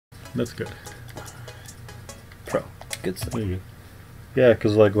That's good. Pro. Good stuff. There you go. Yeah,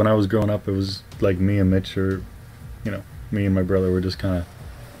 because like when I was growing up, it was like me and Mitch, or you know, me and my brother would just kind of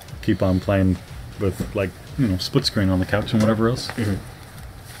keep on playing with like split screen on the couch and whatever else.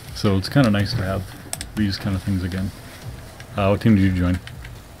 So it's kind of nice to have these kind of things again. What team did you join?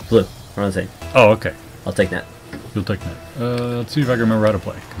 Blue. We're on the same. Oh, okay. I'll take that. You'll take that. Let's see if I can remember how to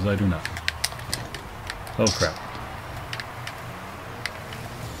play, because I do not. Oh crap.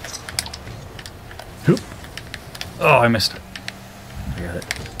 Hoop. Oh, I missed it. I got it.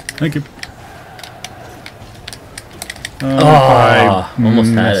 Thank you. I almost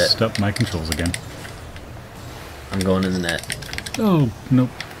had messed up my controls again. I'm going in the net. Oh, nope.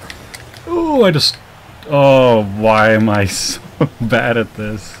 Oh, I just... Oh, why am I so bad at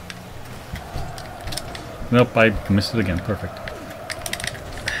this? Nope, I missed it again. Perfect.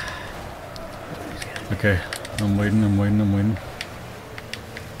 Okay, I'm waiting.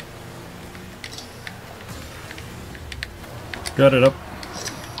 Got it up.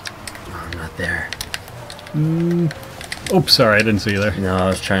 Oh, I'm not there. Oops, sorry, I didn't see you there. No, I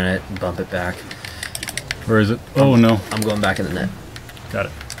was trying to bump it back. Where is it? Oh, no. I'm going back in the net. Got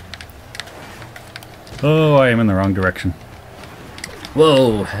it. Oh, I am in the wrong direction.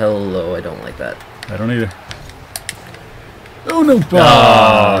 Whoa, hello, I don't like that. I don't either. Oh, no.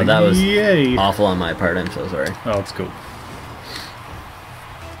 Oh, that was yay. awful on my part. I'm so sorry. Oh, it's cool.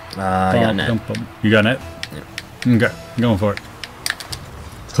 I got net. You got net? Yeah. Okay, going for it.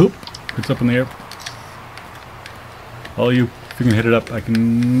 Hoop. It's up in the air. All you, if you can hit it up, I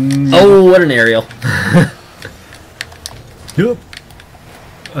can... Oh, what an aerial. Yep.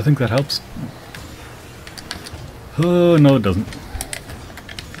 I think that helps. Oh, no, it doesn't.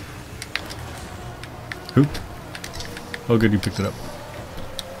 Hoop. Oh, good, you picked it up.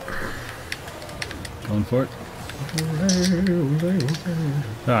 Going for it.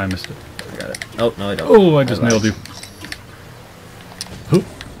 Ah, I missed it. I got it. Oh, no, I don't. Oh, I just nailed you. Hoop.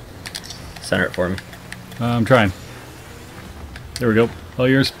 Center it for me. I'm trying. There we go. All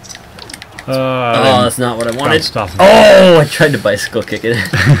yours. Oh, that's not what I wanted. Off Oh, I tried to bicycle kick it.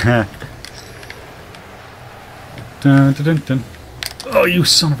 Dun, dun, dun, dun. Oh, you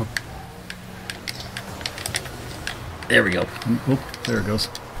son of a... There we go. Oh, there it goes.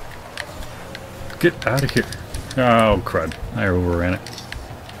 Get out of here. Oh, crud. I overran it.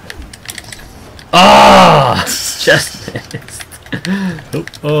 Ah! Just missed.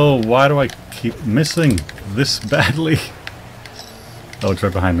 Oh, why do I keep missing this badly? Oh, it's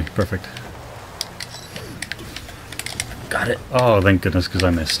right behind me. Perfect. Got it. Oh, thank goodness, because I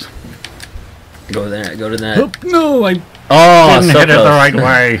missed. Go there. Go to that. Oh, no, I Oh, didn't so hit close. it the right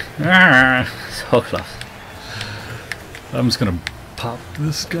way. So close. I'm just going to pop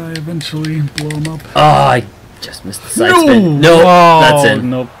this guy eventually and blow him up. Oh, I just missed the side No! spin. No, Oh, that's in.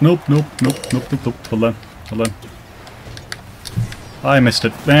 Nope. Hold on. I missed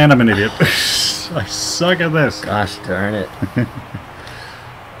it. Man, I'm an idiot. I suck at this. Gosh darn it.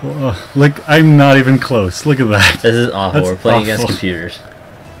 Like, I'm not even close. Look at that. This is awful. That's We're playing against awful. computers.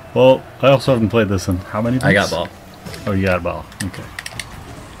 Well, I also haven't played this in how many I months? got ball. Oh, you got a ball. Okay.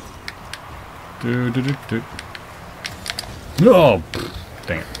 Oh,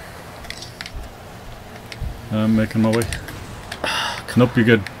 dang it. I'm making my way. Nope, you're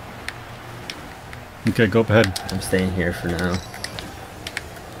good. Okay, go up ahead. I'm staying here for now.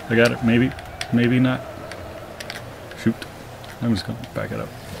 I got it. Maybe. Maybe not. Shoot. I'm just going to back it up.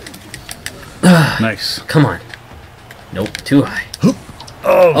 Nice. Come on. Nope, too high.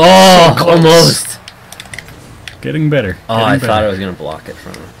 Oh, so close. Almost. Getting better. Oh, I thought I was going to block it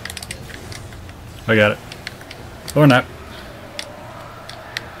from him. I got it. Or not.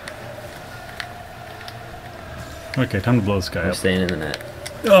 Okay, time to blow this guy I'm up. staying in the net.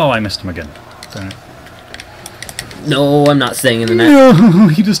 Oh, I missed him again. Darn it. No, I'm not staying in the net. No,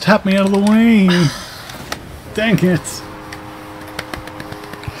 he just tapped me out of the way. Dang it.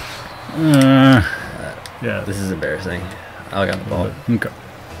 Yeah. This is embarrassing. I got the ball. Okay.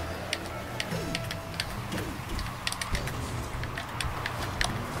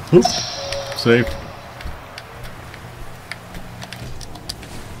 Oop. Saved.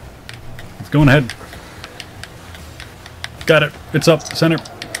 It's going ahead. Got it. It's up. Center.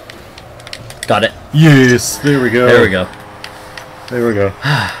 Got it. Yes. There we go. There we go. There we go.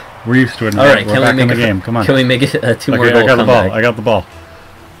 We're used to it. All right, We're can back we make in the game. Come on. Can we make it a two more Okay, goal I got the ball. comeback? I got the ball.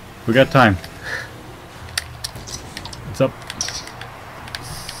 We got time. It's up.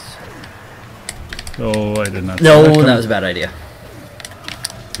 Oh, I did not. see No, coming. that was a bad idea.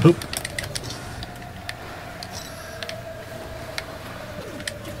 Poop.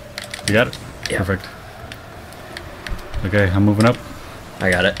 You got it? Yeah. Perfect. Okay, I'm moving up.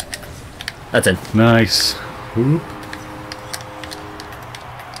 I got it. That's in. Nice. Whoop.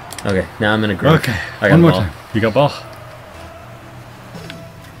 Okay, now I'm in a group. Okay, I got one the more ball. time. You got ball?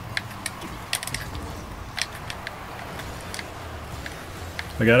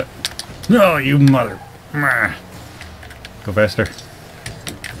 I got it. No, you mother. Meh. Go faster.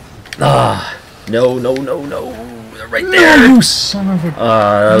 Ah, no. They're right No, there. you son of a...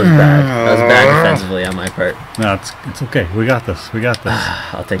 That was bad. That was bad defensively on my part. No, it's okay. We got this. We got this.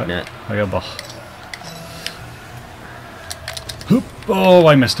 I'll take net. I got ball. Hoop. Oh,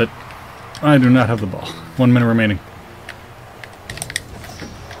 I missed it. I do not have the ball. 1 minute remaining.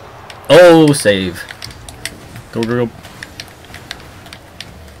 Oh, save. Go, go, go.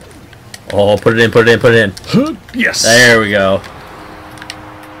 Oh, put it in. Hoop. Yes. There we go.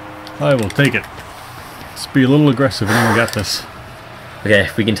 I will take it. Let's be a little aggressive, and then we got this. Okay,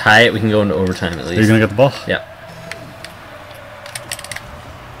 if we can tie it, we can go into overtime at Are you least. gonna get the ball? Yep.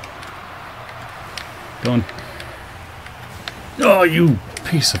 Going. Oh, you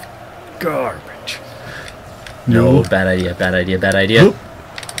piece of garbage. No, bad idea. Hoop.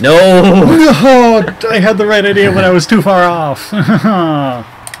 No! Oh, I had the right idea, but I was too far off.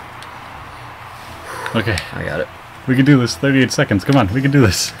 Okay, I got it. we can do this. 38 seconds. Come on, we can do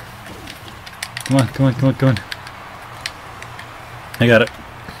this. Come on. I got it.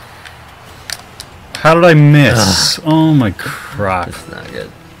 How did I miss? Oh my crap. This is not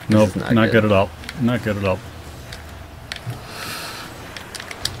good. Nope, This is not good at all. Not good at all.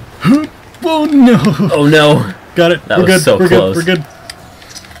 Oh no! Oh no! Got it. That We're was good. so We're close. good. We're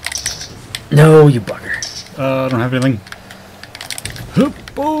good. No, you bugger. I don't have anything. Oh,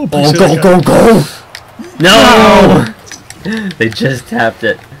 Oh, go! No! They just tapped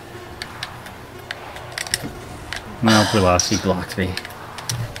it. No, we lost. He blocked me.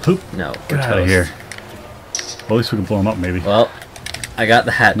 Hoop. No, Get out of here. Well, at least we can blow him up, maybe. Well, I got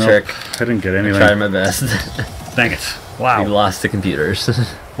the hat Nope, trick. I didn't get I anything. tried my best. Dang it. We Wow. lost to computers.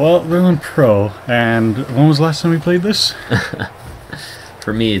 Well, we're on Pro, and when was the last time we played this?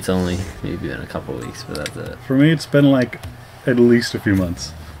 For me, it's only maybe been a couple weeks, but that's it. For me, it's been like at least a few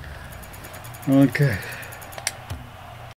months. Okay.